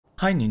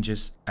Hi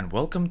ninjas, and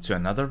welcome to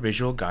another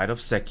visual guide of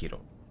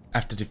Sekiro.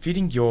 After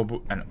defeating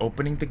Gyoubu and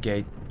opening the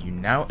gate, you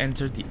now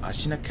enter the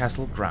Ashina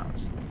Castle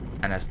grounds.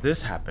 And as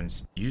this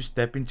happens, you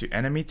step into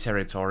enemy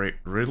territory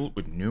riddled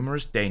with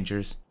numerous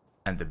dangers,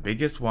 and the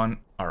biggest one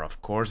are of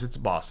course its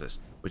bosses,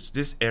 which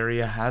this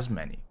area has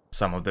many.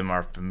 Some of them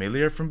are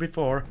familiar from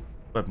before,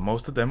 but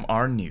most of them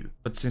are new.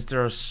 But since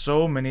there are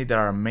so many that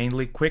are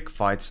mainly quick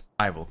fights,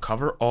 I will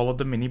cover all of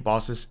the mini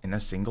bosses in a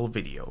single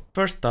video.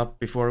 First up,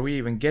 before we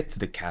even get to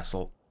the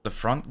castle, the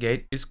front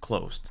gate is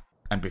closed,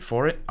 and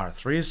before it are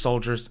 3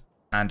 soldiers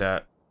and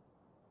a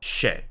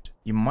shed.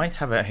 You might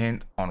have a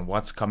hint on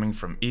what's coming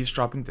from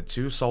eavesdropping the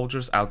 2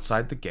 soldiers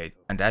outside the gate,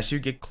 and as you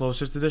get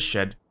closer to the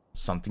shed,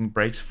 something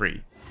breaks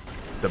free.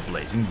 The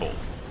Blazing Bull.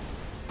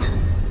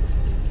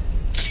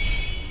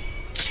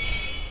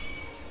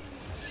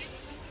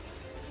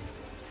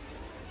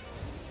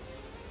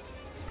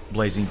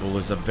 Blazing Bull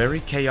is a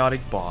very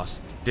chaotic boss,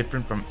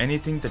 different from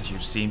anything that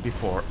you've seen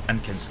before,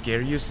 and can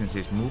scare you since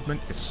his movement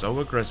is so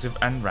aggressive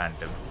and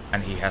random,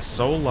 and he has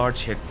so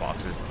large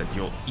hitboxes that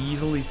you'll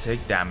easily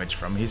take damage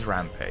from his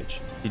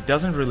rampage. He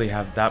doesn't really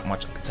have that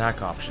much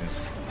attack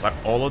options, but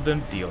all of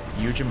them deal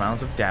huge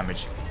amounts of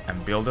damage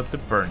and build up the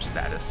burn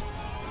status,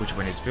 which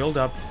when it's filled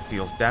up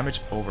deals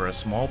damage over a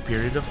small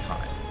period of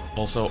time.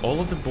 Also, all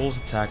of the bull's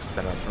attacks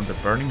that are from the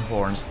burning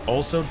horns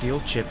also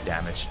deal chip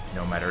damage,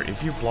 no matter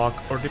if you block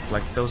or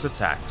deflect those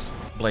attacks.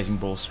 Blazing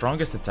Bull's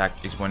strongest attack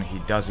is when he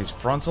does his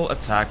frontal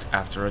attack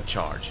after a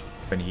charge.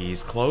 When he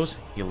is close,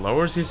 he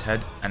lowers his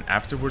head and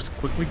afterwards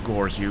quickly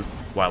gores you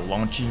while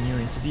launching you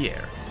into the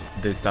air.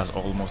 This does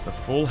almost a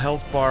full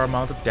health bar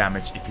amount of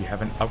damage if you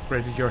haven't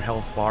upgraded your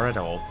health bar at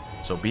all,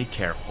 so be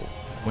careful.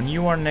 When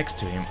you are next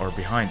to him or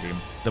behind him,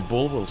 the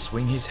bull will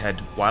swing his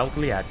head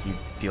wildly at you,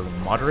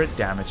 dealing moderate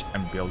damage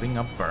and building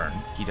up burn.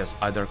 He does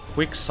either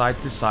quick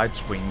side-to-side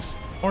swings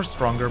or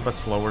stronger but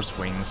slower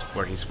swings,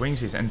 where he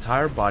swings his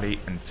entire body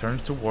and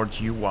turns towards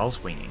you while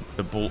swinging.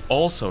 The bull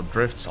also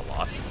drifts a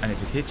lot, and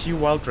if it hits you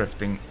while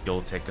drifting,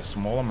 you'll take a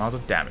small amount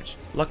of damage.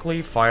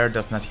 Luckily, fire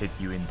does not hit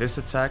you in this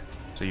attack,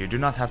 so you do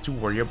not have to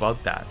worry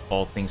about that.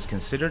 All things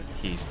considered,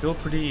 he is still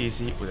pretty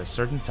easy with a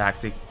certain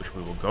tactic which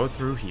we will go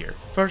through here.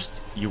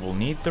 First, you will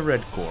need the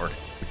red gourd,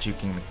 which you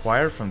can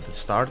acquire from the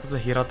start of the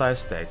Hirata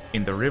estate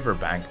in the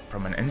riverbank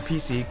from an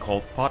NPC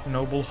called Pot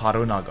Noble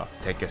Harunaga.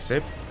 Take a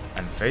sip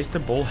and face the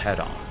bull head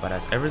on, but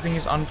as everything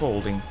is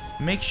unfolding,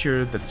 make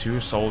sure the 2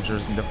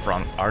 soldiers in the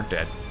front are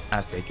dead,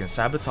 as they can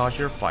sabotage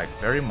your fight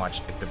very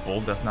much if the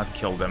bull does not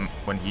kill them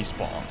when he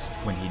spawns.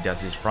 When he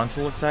does his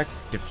frontal attack,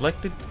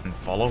 deflect it and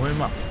follow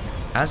him up.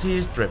 As he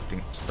is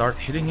drifting, start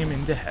hitting him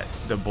in the head.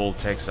 The bull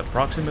takes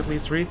approximately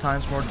 3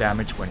 times more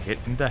damage when hit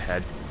in the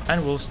head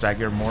and will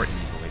stagger more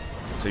easily,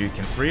 so you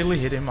can freely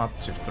hit him up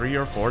to 3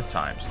 or 4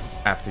 times.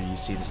 After you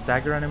see the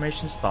stagger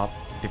animation stop,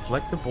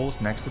 deflect the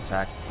bull's next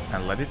attack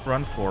and let it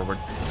run forward,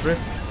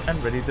 drift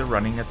and ready the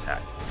running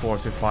attack. 4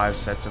 to 5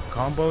 sets of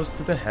combos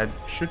to the head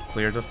should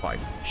clear the fight.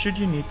 Should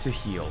you need to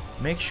heal,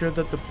 make sure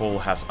that the bull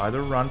has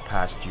either run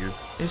past you,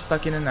 is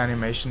stuck in an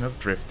animation of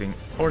drifting,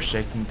 or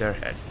shaking their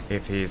head.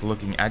 If he is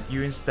looking at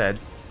you instead,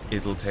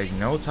 it'll take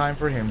no time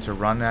for him to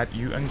run at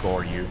you and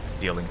gore you,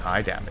 dealing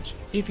high damage.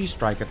 If you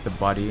strike at the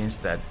body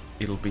instead,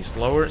 it'll be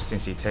slower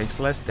since he takes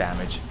less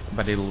damage,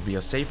 but it'll be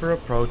a safer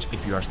approach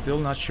if you are still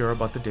not sure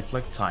about the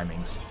deflect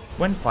timings.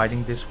 When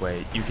fighting this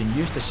way, you can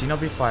use the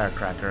Shinobi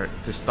Firecracker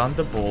to stun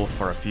the bull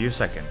for a few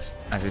seconds.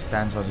 As he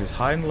stands on his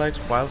hind legs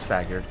while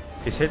staggered,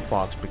 his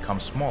hitbox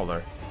becomes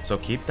smaller, so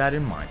keep that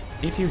in mind.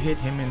 If you hit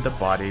him in the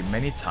body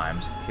many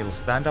times, he'll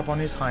stand up on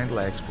his hind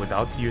legs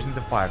without using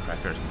the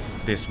firecrackers.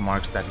 This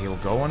marks that he'll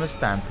go on a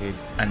stampede,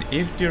 and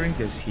if during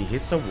this he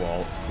hits a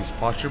wall, his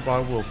posture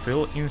bar will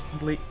fill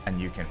instantly and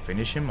you can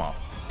finish him off.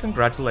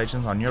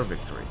 Congratulations on your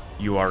victory.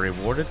 You are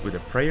rewarded with a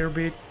prayer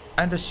bead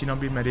and a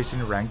Shinobi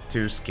Medicine rank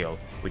 2 skill,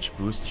 which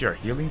boosts your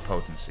healing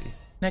potency.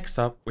 Next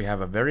up, we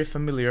have a very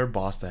familiar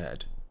boss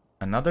ahead.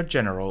 Another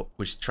general,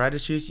 which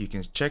strategies you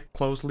can check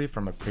closely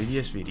from a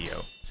previous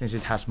video, since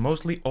it has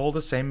mostly all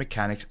the same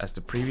mechanics as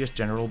the previous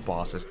general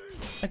bosses,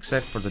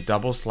 except for the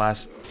double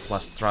slash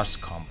plus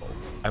thrust combo.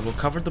 I will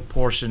cover the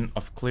portion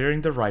of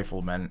clearing the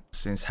riflemen,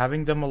 since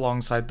having them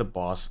alongside the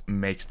boss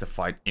makes the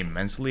fight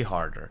immensely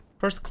harder.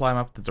 First, climb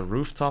up to the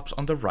rooftops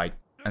on the right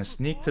and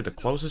sneak to the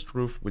closest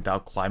roof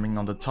without climbing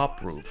on the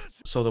top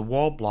roof, so the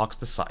wall blocks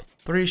the sight.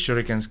 3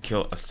 shurikens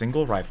kill a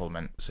single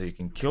rifleman, so you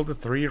can kill the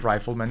 3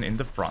 riflemen in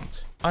the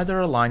front. Either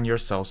align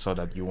yourself so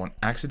that you won't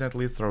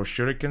accidentally throw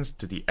shurikens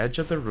to the edge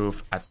of the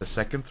roof at the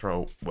second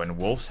throw when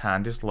Wolf's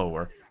hand is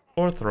lower,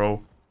 or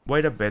throw,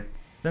 wait a bit,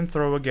 then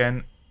throw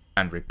again,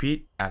 and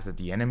repeat after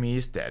the enemy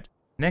is dead.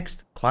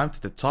 Next, climb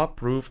to the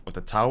top roof of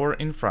the tower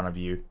in front of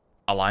you,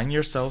 align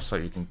yourself so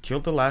you can kill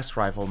the last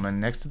rifleman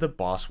next to the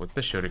boss with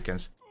the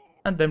shurikens,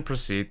 and then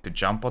proceed to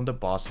jump on the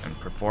boss and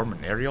perform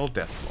an aerial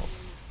deathblow.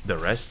 The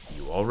rest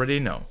you already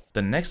know.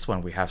 The next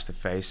one we have to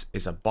face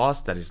is a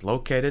boss that is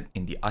located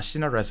in the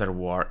Ashina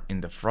Reservoir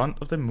in the front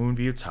of the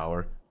Moonview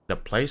Tower, the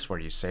place where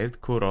you saved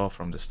Kuro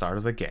from the start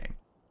of the game.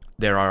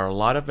 There are a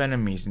lot of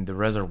enemies in the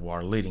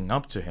reservoir leading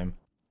up to him,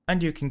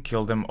 and you can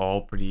kill them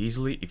all pretty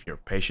easily if you're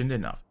patient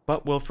enough,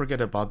 but we'll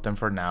forget about them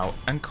for now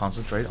and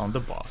concentrate on the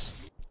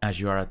boss. As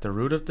you are at the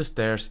root of the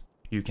stairs,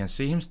 you can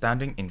see him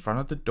standing in front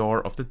of the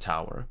door of the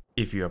tower.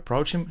 If you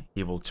approach him,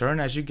 he will turn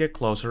as you get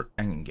closer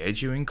and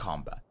engage you in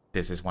combat.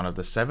 This is one of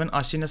the 7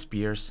 Ashina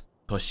Spears,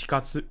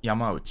 Toshikatsu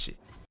Yamauchi.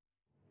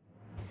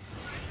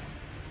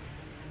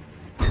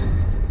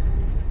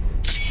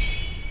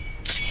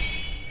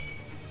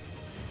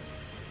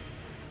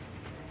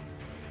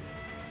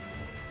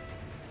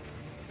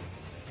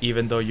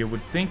 Even though you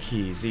would think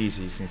he is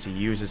easy since he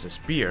uses a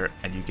spear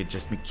and you could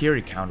just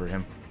Mikiri counter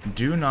him,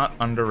 do not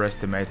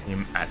underestimate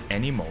him at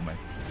any moment,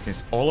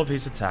 since all of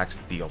his attacks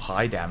deal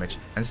high damage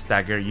and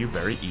stagger you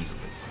very easily.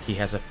 He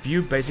has a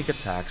few basic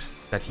attacks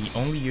that he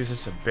only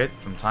uses a bit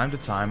from time to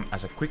time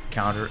as a quick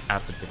counter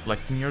after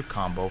deflecting your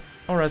combo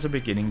or as a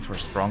beginning for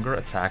stronger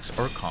attacks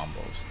or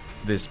combos.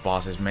 This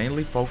boss is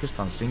mainly focused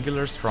on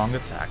singular strong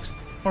attacks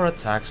or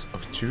attacks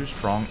of 2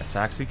 strong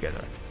attacks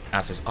together.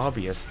 As is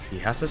obvious, he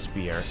has a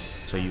spear,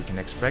 so you can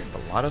expect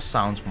a lot of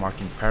sounds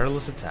marking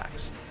perilous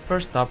attacks.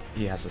 First up,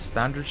 he has a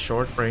standard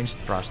short-range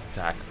thrust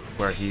attack,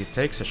 where he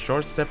takes a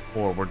short step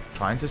forward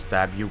trying to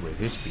stab you with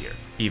his spear.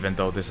 Even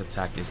though this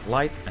attack is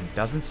light and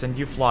doesn't send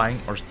you flying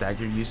or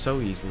stagger you so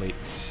easily,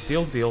 it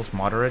still deals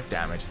moderate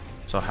damage,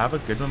 so have a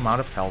good amount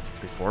of health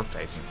before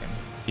facing him.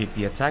 If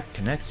the attack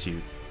connects you,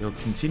 he'll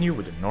continue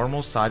with a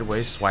normal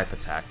sideways swipe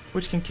attack,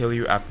 which can kill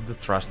you after the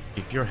thrust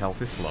if your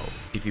health is low.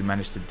 If you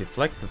manage to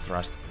deflect the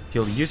thrust,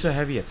 he'll use a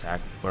heavy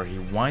attack where he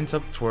winds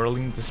up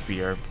twirling the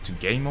spear to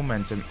gain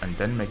momentum and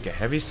then make a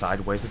heavy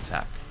sideways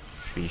attack.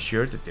 Be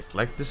sure to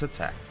deflect this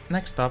attack.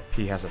 Next up,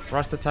 he has a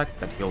thrust attack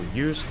that he'll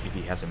use if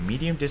he has a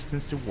medium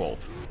distance to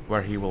Wolf,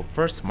 where he will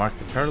first mark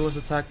the perilous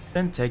attack,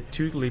 then take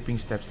 2 leaping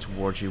steps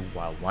towards you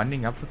while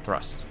winding up the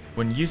thrust.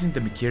 When using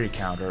the Mikiri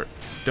counter,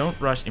 don't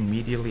rush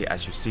immediately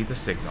as you see the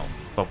signal,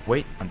 but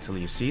wait until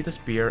you see the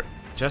spear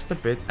just a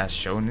bit as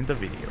shown in the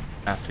video.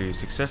 After you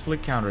successfully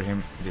counter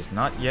him, it is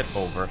not yet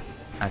over,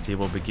 as he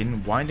will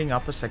begin winding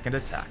up a second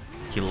attack.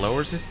 He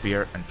lowers his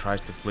spear and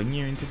tries to fling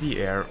you into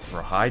the air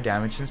for high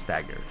damage and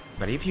stagger,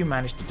 but if you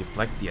manage to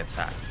deflect the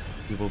attack,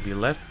 he will be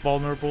left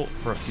vulnerable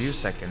for a few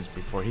seconds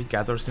before he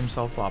gathers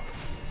himself up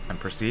and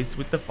proceeds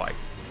with the fight.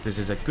 This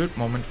is a good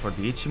moment for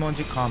the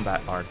Ichimonji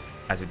combat art,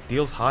 as it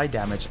deals high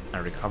damage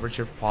and recovers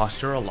your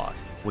posture a lot,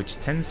 which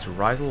tends to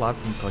rise a lot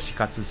from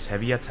Toshikatsu's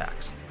heavy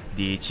attacks.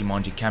 The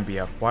Ichimonji can be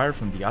acquired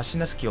from the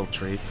Ashina Skill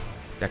Tree,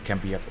 that can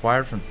be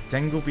acquired from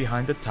Tengu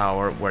behind the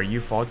tower where you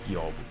fought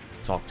Gyoubu.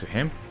 Talk to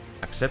him,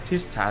 accept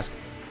his task,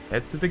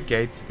 head to the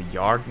gate to the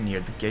yard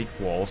near the gate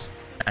walls,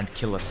 and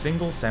kill a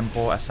single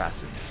Senpo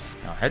assassin.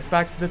 Now head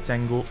back to the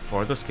Tengu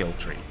for the skill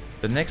tree.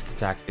 The next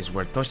attack is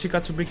where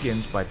Toshikatsu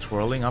begins by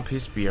twirling up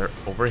his spear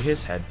over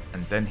his head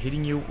and then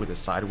hitting you with a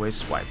sideways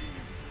swipe.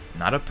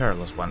 Not a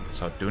perilous one,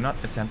 so do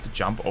not attempt to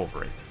jump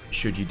over it.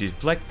 Should you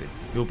deflect it,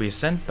 you'll be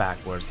sent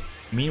backwards.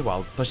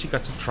 Meanwhile,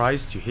 Toshikatsu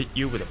tries to hit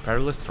you with a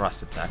perilous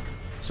thrust attack,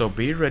 so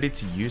be ready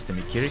to use the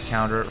Mikiri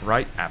counter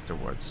right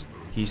afterwards.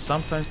 He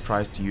sometimes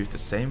tries to use the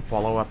same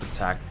follow-up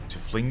attack to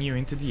fling you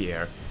into the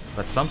air,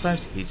 but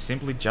sometimes he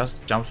simply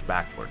just jumps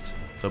backwards,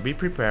 so be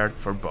prepared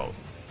for both.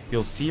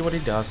 You'll see what he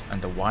does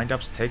and the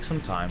wind-ups take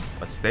some time,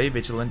 but stay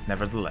vigilant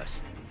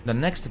nevertheless. The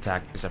next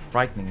attack is a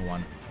frightening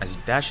one, as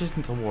he dashes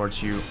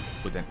towards you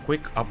with a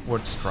quick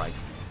upward strike.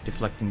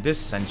 Deflecting this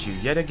sends you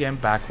yet again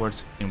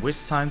backwards, in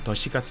which time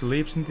Toshikatsu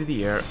leaps into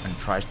the air and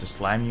tries to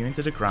slam you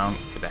into the ground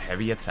with a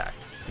heavy attack.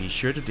 Be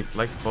sure to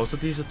deflect both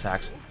of these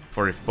attacks,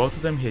 for if both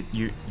of them hit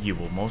you, you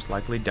will most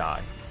likely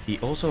die. He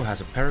also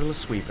has a perilous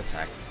sweep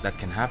attack that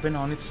can happen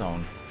on its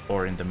own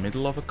or in the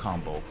middle of a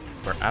combo,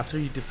 where after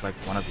you deflect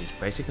one of his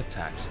basic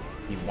attacks,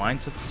 he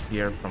winds up the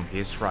spear from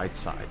his right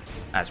side.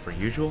 As per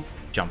usual,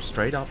 jump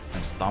straight up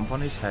and stomp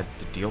on his head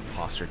to deal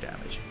posture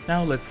damage.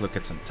 Now let's look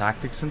at some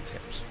tactics and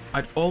tips.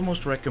 I'd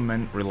almost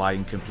recommend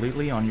relying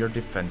completely on your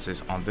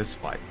defenses on this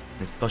fight,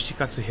 since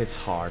Toshikatsu hits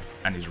hard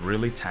and is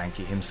really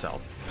tanky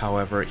himself.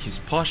 However, his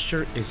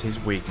posture is his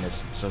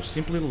weakness, so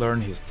simply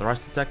learn his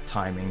thrust attack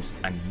timings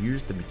and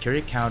use the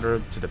Mikiri counter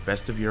to the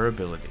best of your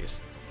abilities.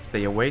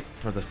 Stay awake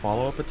for the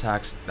follow-up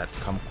attacks that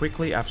come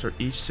quickly after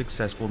each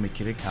successful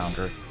Mikiri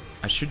counter,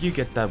 and should you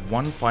get that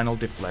one final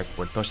deflect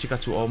where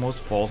Toshikatsu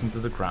almost falls into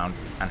the ground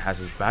and has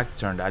his back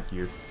turned at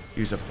you,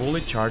 use a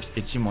fully charged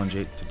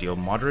Ichimonji to deal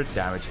moderate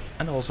damage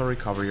and also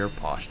recover your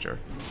posture.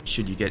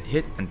 Should you get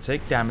hit and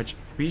take damage,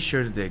 be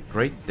sure to take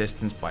great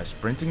distance by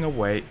sprinting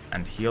away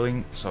and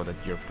healing so that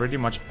you're pretty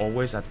much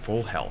always at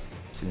full health,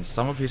 since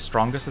some of his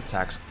strongest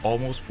attacks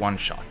almost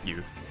one-shot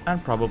you,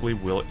 and probably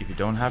will if you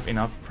don't have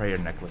enough prayer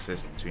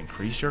necklaces to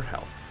increase your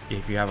health.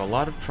 If you have a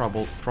lot of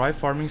trouble, try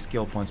farming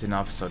skill points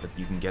enough so that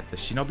you can get the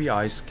Shinobi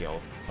Eye skill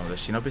from the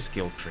Shinobi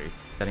Skill Tree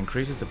that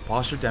increases the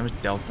posture damage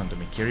dealt from the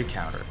Mikiri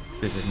counter.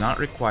 This is not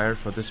required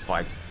for this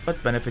fight,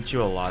 but benefits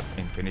you a lot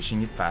in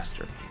finishing it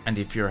faster. And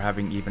if you're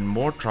having even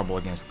more trouble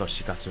against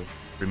Toshikatsu,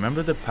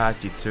 remember the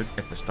path you took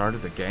at the start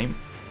of the game?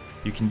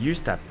 You can use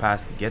that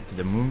path to get to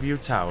the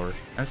Moonview Tower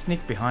and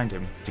sneak behind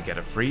him to get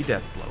a free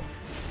death blow.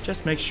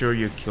 Just make sure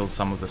you kill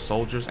some of the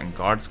soldiers and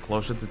guards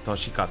closer to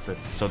Toshikatsu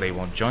so they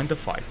won't join the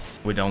fight.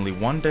 With only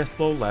one death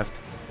blow left,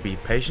 be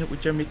patient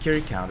with your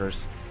Mikiri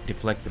counters,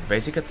 deflect the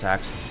basic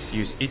attacks,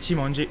 use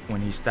Ichimonji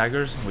when he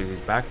staggers with his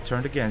back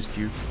turned against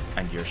you,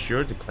 and you're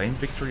sure to claim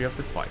victory of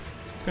the fight.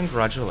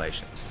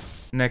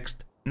 Congratulations.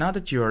 Next, now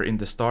that you are in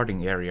the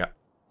starting area,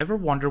 ever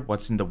wonder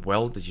what's in the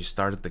well that you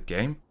started the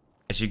game?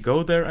 As you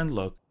go there and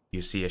look,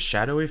 you see a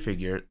shadowy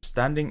figure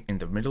standing in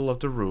the middle of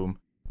the room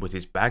with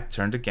his back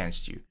turned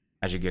against you.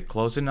 As you get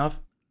close enough,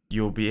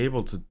 you will be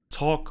able to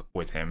talk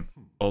with him,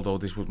 although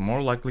this would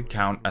more likely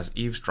count as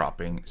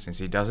eavesdropping since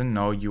he doesn't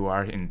know you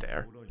are in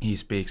there. He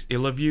speaks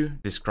ill of you,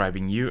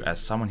 describing you as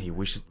someone he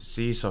wishes to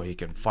see so he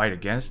can fight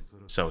against,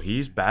 so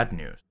he's bad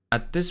news.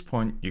 At this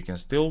point, you can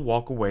still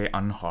walk away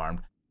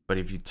unharmed, but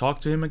if you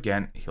talk to him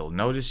again, he'll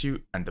notice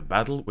you and the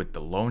battle with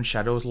the Lone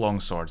Shadow's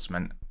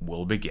longswordsman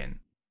will begin.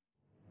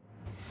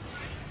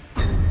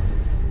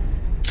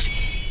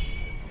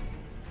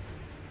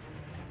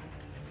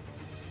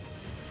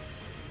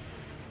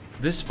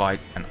 This fight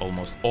and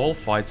almost all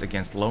fights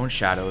against Lone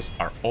Shadows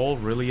are all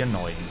really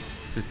annoying,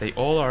 since they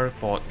all are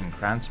fought in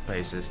cramped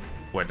spaces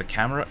where the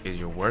camera is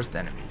your worst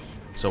enemy.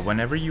 So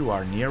whenever you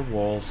are near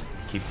walls,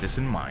 keep this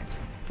in mind.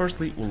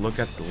 Firstly, we'll look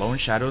at the Lone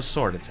Shadow's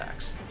sword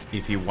attacks.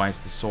 If he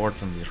winds the sword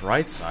from his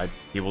right side,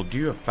 he will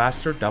do a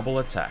faster double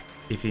attack.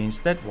 If he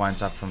instead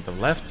winds up from the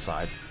left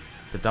side,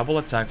 the double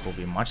attack will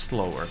be much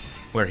slower,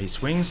 where he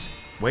swings,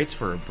 waits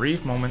for a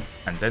brief moment,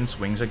 and then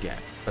swings again.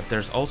 But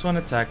there's also an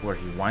attack where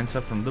he winds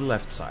up from the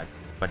left side,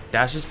 but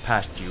dashes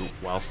past you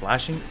while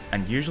slashing,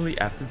 and usually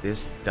after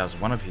this does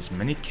one of his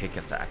many kick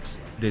attacks.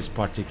 This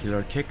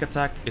particular kick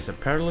attack is a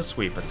perilous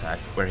sweep attack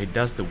where he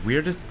does the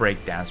weirdest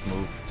breakdance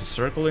move to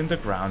circle in the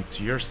ground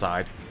to your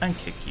side and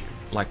kick you.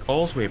 Like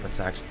all sweep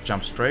attacks,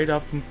 jump straight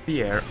up into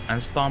the air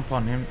and stomp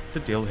on him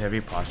to deal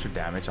heavy posture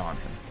damage on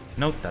him.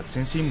 Note that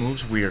since he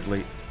moves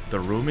weirdly, the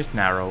room is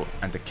narrow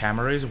and the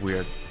camera is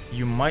weird,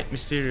 you might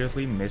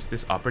mysteriously miss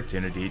this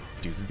opportunity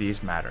due to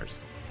these matters.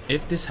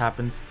 If this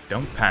happens,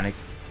 don't panic,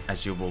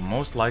 as you will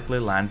most likely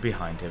land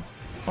behind him,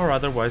 or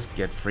otherwise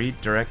get free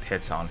direct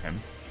hits on him.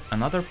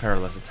 Another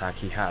perilous attack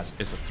he has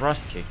is a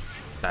thrust kick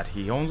that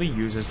he only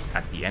uses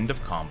at the end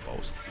of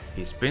combos.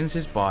 He spins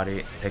his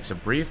body, takes a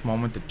brief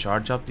moment to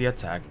charge up the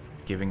attack,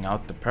 giving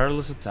out the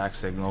perilous attack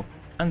signal,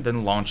 and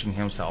then launching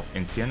himself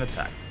into an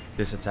attack.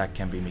 This attack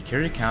can be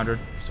Mikiri countered,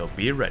 so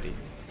be ready.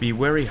 Be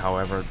wary,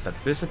 however, that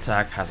this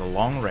attack has a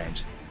long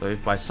range, so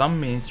if by some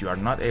means you are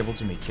not able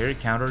to Mikiri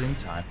counter in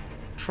time,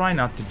 try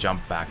not to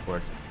jump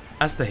backwards,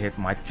 as the hit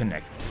might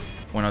connect.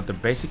 One of the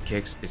basic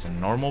kicks is a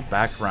normal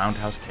back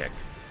roundhouse kick,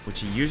 which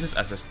he uses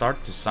as a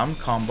start to some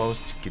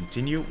combos to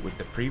continue with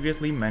the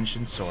previously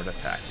mentioned sword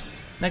attacks.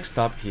 Next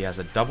up, he has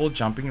a double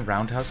jumping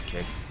roundhouse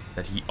kick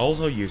that he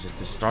also uses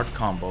to start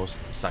combos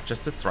such as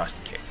the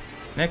thrust kick.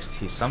 Next,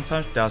 he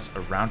sometimes does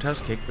a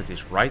roundhouse kick with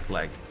his right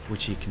leg,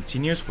 which he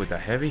continues with a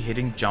heavy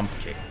hitting jump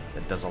kick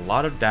that does a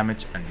lot of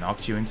damage and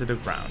knocks you into the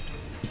ground.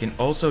 He can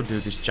also do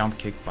this jump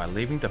kick by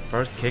leaving the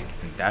first kick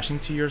and dashing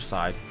to your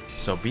side,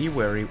 so be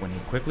wary when he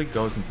quickly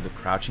goes into the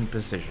crouching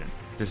position.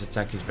 This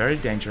attack is very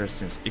dangerous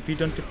since if you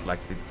don't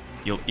deflect it,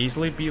 you'll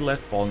easily be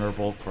left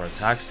vulnerable for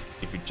attacks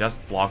if you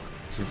just block,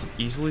 since it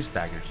easily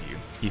staggers you.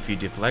 If you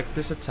deflect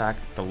this attack,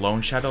 the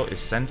Lone Shadow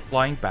is sent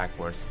flying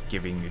backwards,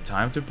 giving you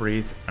time to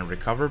breathe and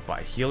recover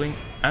by healing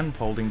and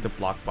holding the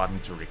block button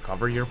to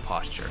recover your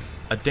posture.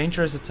 A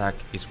dangerous attack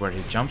is where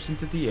he jumps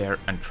into the air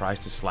and tries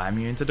to slam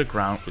you into the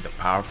ground with a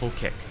powerful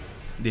kick.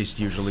 This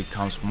usually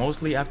comes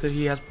mostly after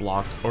he has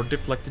blocked or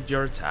deflected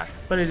your attack,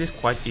 but it is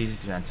quite easy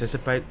to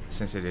anticipate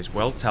since it is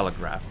well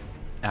telegraphed.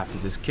 After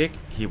this kick,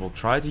 he will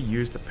try to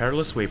use the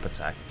perilous sweep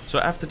attack, so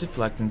after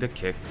deflecting the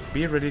kick,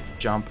 be ready to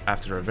jump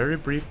after a very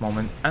brief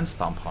moment and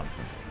stomp on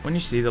him. When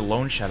you see the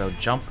Lone Shadow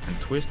jump and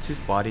twist his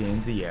body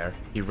in the air,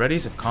 he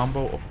readies a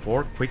combo of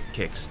 4 quick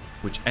kicks,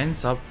 which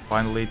ends up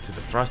finally to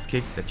the thrust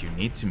kick that you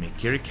need to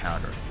Mikiri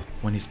counter.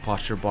 When his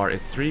posture bar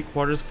is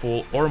 3/4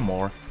 full or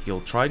more,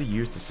 he'll try to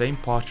use the same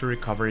posture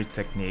recovery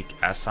technique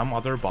as some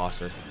other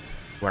bosses,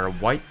 where a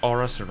white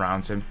aura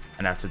surrounds him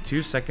and after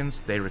 2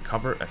 seconds they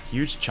recover a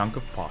huge chunk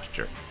of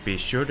posture. Be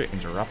sure to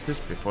interrupt this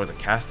before the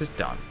cast is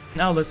done.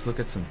 Now let's look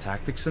at some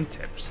tactics and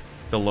tips.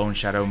 The Lone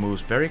Shadow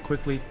moves very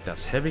quickly,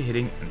 does heavy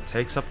hitting and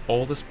takes up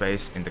all the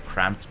space in the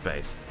cramped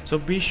space, so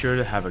be sure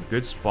to have a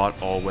good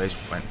spot always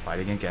when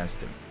fighting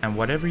against him. And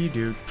whatever you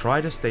do,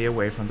 try to stay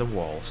away from the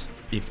walls.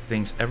 If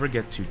things ever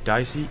get too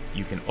dicey,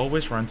 you can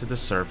always run to the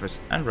surface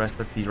and rest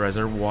at the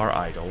reservoir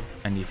idol,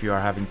 and if you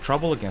are having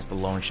trouble against the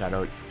Lone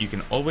Shadow, you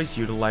can always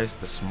utilize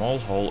the small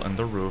hole in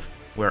the roof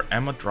where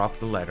Emma dropped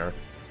the letter,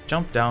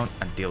 jump down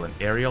and deal an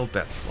aerial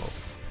death blow.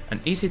 An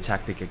easy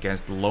tactic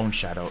against the Lone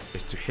Shadow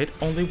is to hit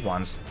only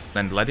once,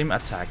 then let him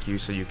attack you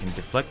so you can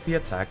deflect the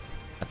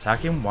attack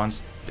him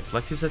once,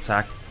 deflect his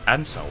attack,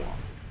 and so on.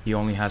 He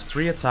only has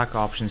 3 attack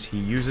options he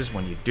uses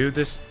when you do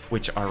this,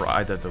 which are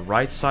either the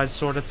right side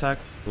sword attack,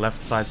 left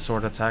side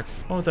sword attack,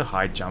 or the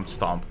high jump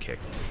stomp kick.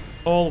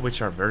 all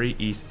which are very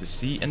easy to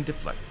see and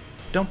deflect.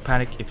 Don't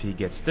panic if he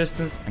gets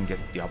distance and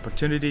gets the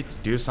opportunity to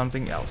do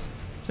something else.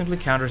 Simply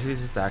counter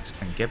his attacks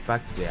and get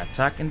back to the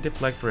attack and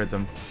deflect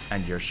rhythm,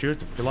 and you're sure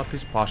to fill up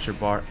his posture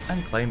bar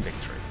and claim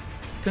victory.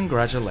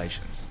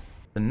 Congratulations!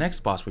 The next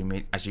boss we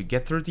meet as you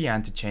get through the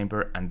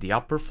antechamber and the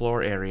upper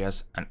floor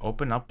areas and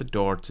open up the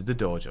door to the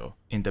dojo.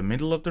 In the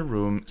middle of the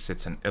room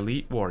sits an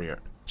elite warrior,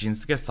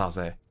 Jinsuke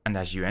Sase, and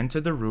as you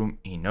enter the room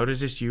he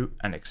notices you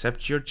and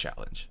accepts your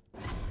challenge.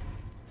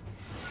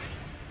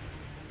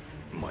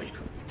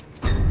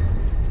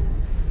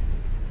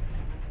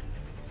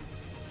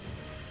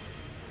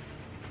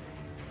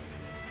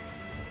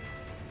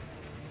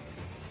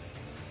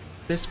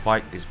 This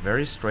fight is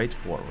very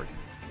straightforward.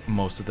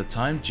 Most of the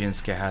time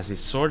Jinsuke has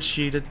his sword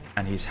sheathed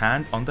and his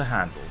hand on the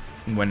handle.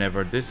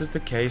 Whenever this is the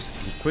case,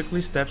 he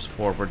quickly steps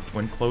forward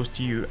when close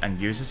to you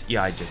and uses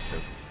Iaijutsu,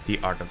 the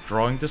art of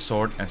drawing the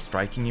sword and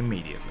striking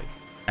immediately.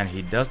 And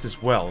he does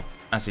this well,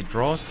 as he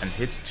draws and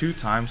hits 2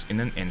 times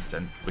in an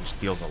instant, which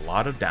deals a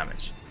lot of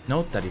damage.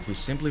 Note that if you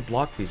simply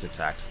block these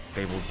attacks,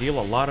 they will deal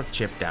a lot of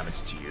chip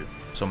damage to you,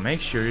 so make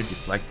sure you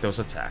deflect those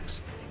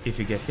attacks. If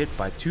you get hit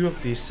by 2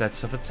 of these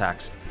sets of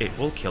attacks, it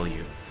will kill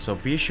you, so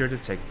be sure to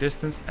take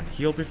distance and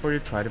heal before you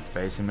try to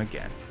face him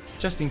again,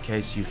 just in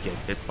case you get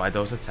hit by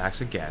those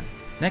attacks again.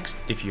 Next,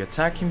 if you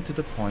attack him to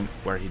the point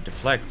where he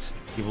deflects,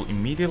 he will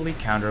immediately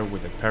counter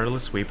with a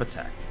perilous sweep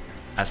attack.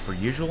 As per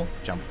usual,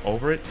 jump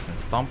over it and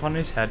stomp on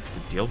his head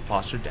to deal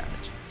posture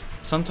damage.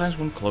 Sometimes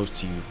when close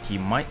to you, he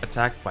might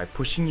attack by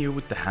pushing you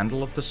with the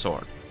handle of the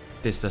sword.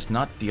 This does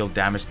not deal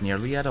damage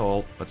nearly at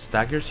all, but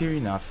staggers you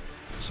enough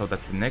so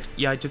that the next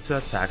Iaijutsu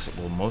attacks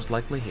will most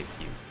likely hit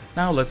you.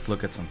 Now let's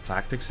look at some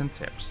tactics and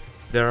tips.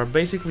 There are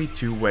basically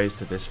 2 ways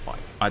to this fight.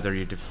 Either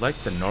you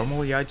deflect the normal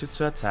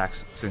Iaijutsu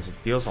attacks, since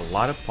it deals a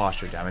lot of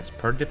posture damage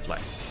per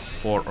deflect.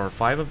 4 or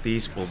 5 of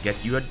these will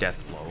get you a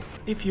death blow.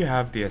 If you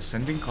have the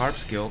Ascending Carb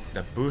skill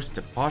that boosts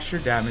the posture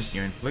damage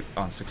you inflict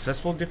on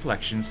successful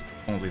deflections,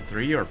 only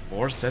 3 or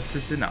 4 sets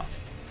is enough.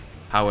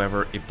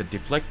 However, if the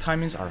deflect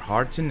timings are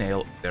hard to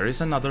nail, there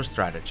is another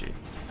strategy.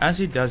 As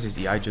he does his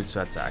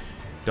Iaijutsu attack,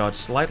 dodge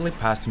slightly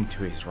past him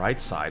to his right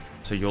side,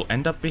 so you'll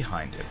end up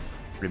behind him.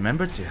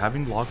 Remember to have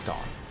him locked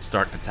on.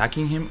 Start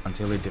attacking him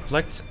until he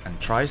deflects and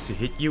tries to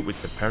hit you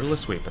with the perilous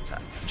sweep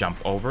attack. Jump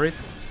over it,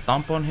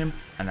 stomp on him,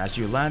 and as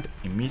you land,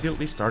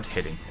 immediately start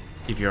hitting him.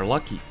 If you're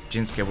lucky,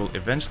 Jinsuke will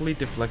eventually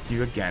deflect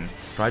you again,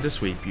 try to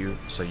sweep you,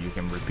 so you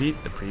can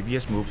repeat the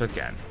previous move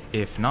again.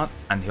 If not,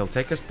 and he'll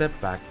take a step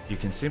back, you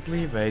can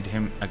simply evade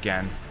him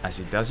again as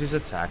he does his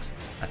attacks,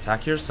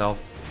 attack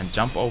yourself, and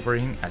jump over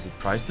him as he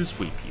tries to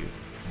sweep you.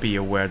 Be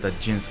aware that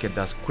Jinsuke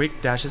does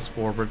quick dashes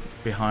forward,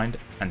 behind,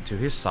 and to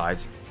his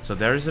sides, so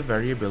there is a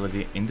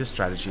variability in the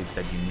strategy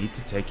that you need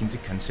to take into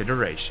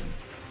consideration.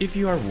 If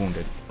you are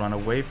wounded, run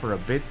away for a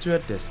bit to a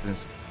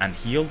distance and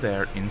heal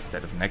there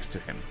instead of next to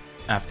him.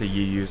 After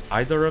you use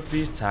either of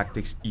these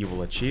tactics, you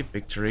will achieve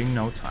victory in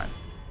no time.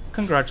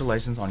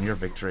 Congratulations on your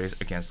victories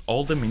against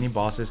all the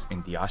mini-bosses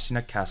in the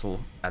Ashina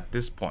Castle at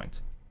this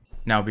point.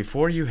 Now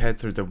before you head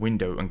through the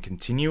window and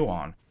continue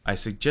on, I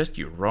suggest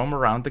you roam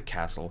around the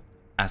castle,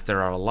 as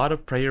there are a lot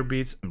of prayer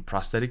beads and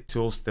prosthetic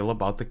tools still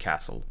about the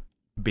castle.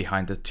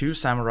 Behind the 2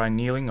 samurai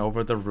kneeling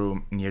over the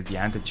room near the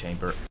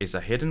antechamber is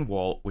a hidden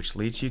wall which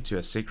leads you to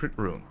a secret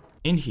room.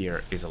 In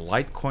here is a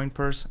light coin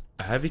purse,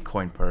 a heavy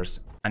coin purse,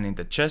 and in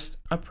the chest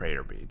a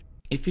prayer bead.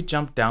 If you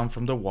jump down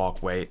from the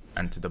walkway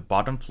and to the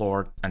bottom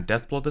floor and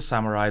deathblow the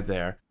samurai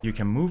there, you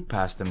can move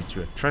past them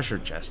to a treasure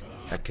chest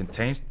that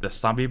contains the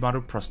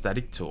Sabimaru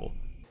prosthetic tool.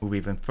 Move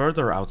even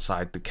further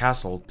outside the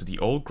castle to the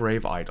old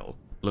grave idol.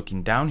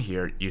 Looking down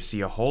here, you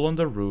see a hole on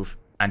the roof,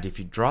 and if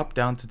you drop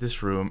down to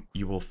this room,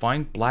 you will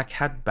find Black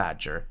Hat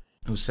Badger,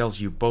 who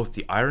sells you both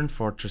the Iron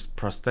Fortress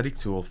prosthetic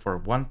tool for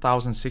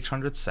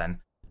 1600 sen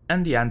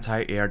and the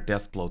anti-air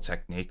deathblow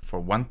technique for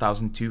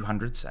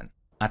 1200 sen.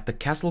 At the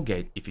castle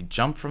gate, if you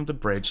jump from the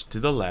bridge to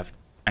the left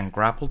and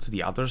grapple to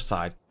the other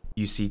side,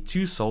 you see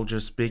 2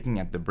 soldiers speaking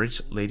at the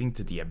bridge leading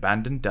to the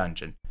abandoned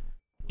dungeon.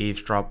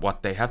 Eavesdrop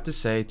what they have to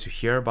say to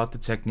hear about the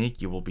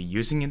technique you will be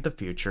using in the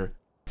future,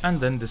 and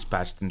then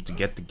dispatch them to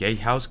get the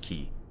gatehouse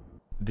key.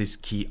 This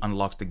key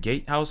unlocks the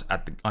gatehouse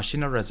at the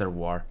Ashina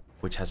Reservoir,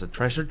 which has a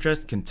treasure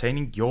chest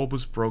containing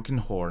Gyoubu's broken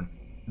horn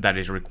that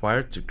is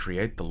required to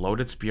create the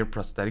loaded spear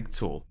prosthetic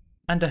tool,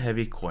 and a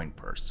heavy coin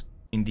purse.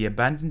 In the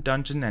abandoned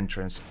dungeon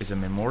entrance is a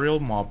memorial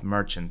mob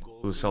merchant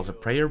who sells a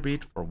prayer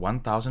bead for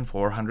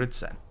 1400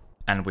 sen.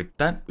 And with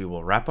that, we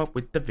will wrap up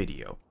with the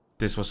video.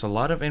 This was a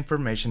lot of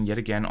information yet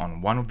again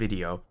on one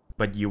video,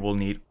 but you will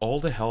need all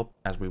the help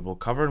as we will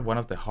cover one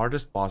of the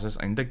hardest bosses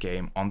in the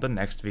game on the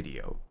next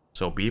video,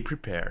 so be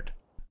prepared.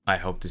 I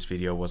hope this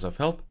video was of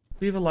help.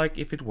 Leave a like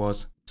if it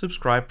was,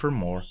 subscribe for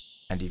more,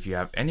 and if you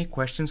have any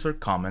questions or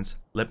comments,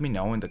 let me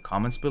know in the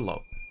comments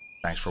below.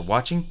 Thanks for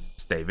watching,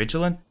 stay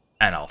vigilant,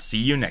 and I'll see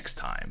you next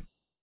time.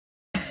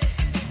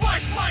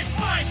 Fight, fight,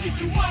 fight if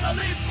you wanna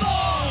live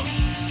long.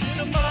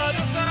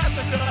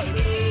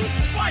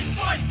 Fight,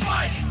 fight, fight.